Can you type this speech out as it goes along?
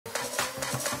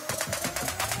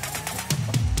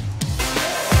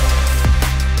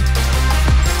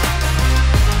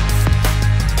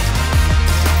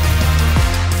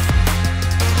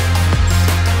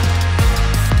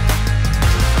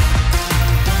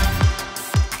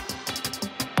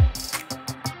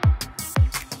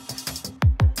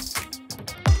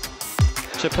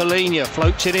to Palhinha,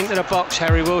 floats it into the box.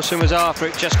 Harry Wilson was after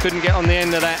it, just couldn't get on the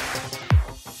end of that.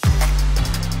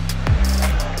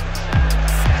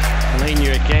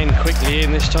 Palhinha again, quickly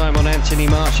in, this time on Anthony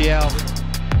Martial.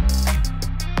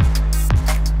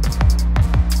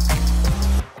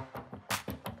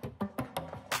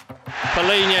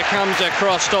 Palhinha comes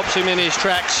across, stops him in his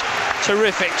tracks.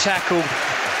 Terrific tackle.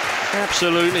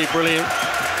 Absolutely brilliant.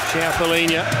 João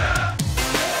Palhinha.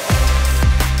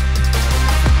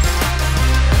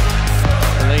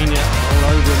 Palhinha all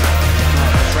over him.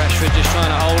 Marcus Rashford just trying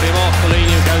to hold him off.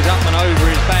 Palhinha goes up and over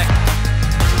his back.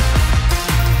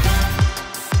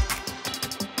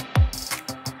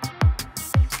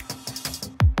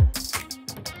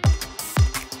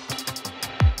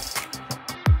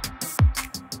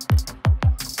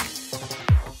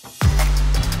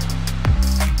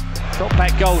 Got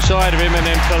back goal side of him, and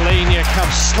then Palhinha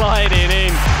comes sliding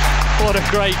in. What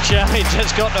a great challenge.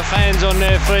 Has got the fans on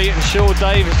their feet, and Shaw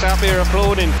Davis up here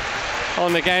applauding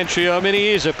on the gantry. I mean, he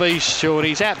is a beast, Sean.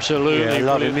 He's absolutely I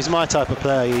love him. He's my type of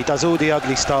player. He does all the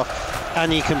ugly stuff,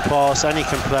 and he can pass, and he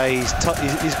can play. He's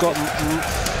got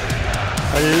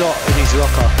a lot in his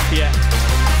locker. Yeah.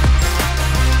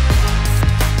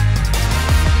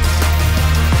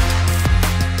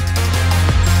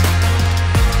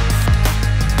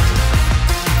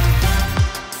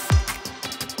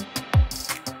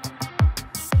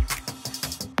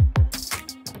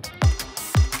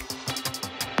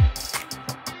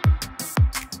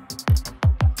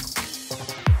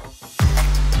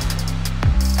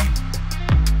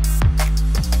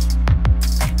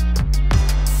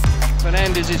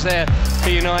 Fernandes is there for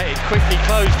United, quickly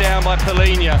closed down by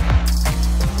Palhinha.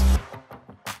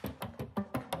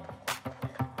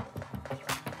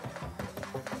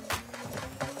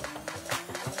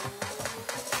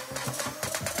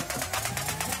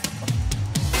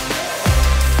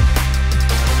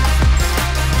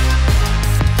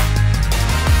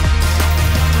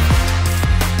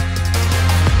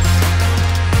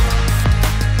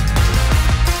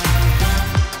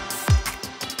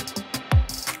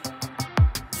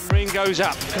 Goes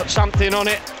up, got something on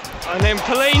it, and then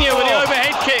Palhinha with the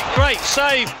overhead kick. Great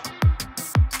save.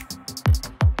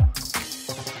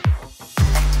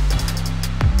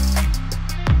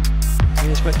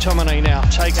 Here's McTominay now,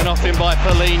 taken off him by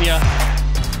Palhinha.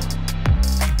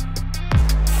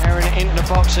 Carrying it into the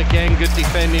box again, good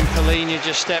defending. Palhinha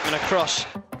just stepping across.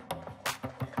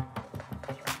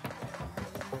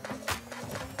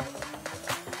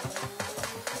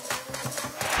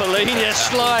 Palhinha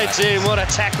slides in, what a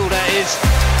tackle that is.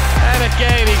 And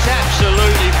again, he's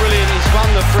absolutely brilliant. He's won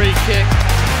the free kick.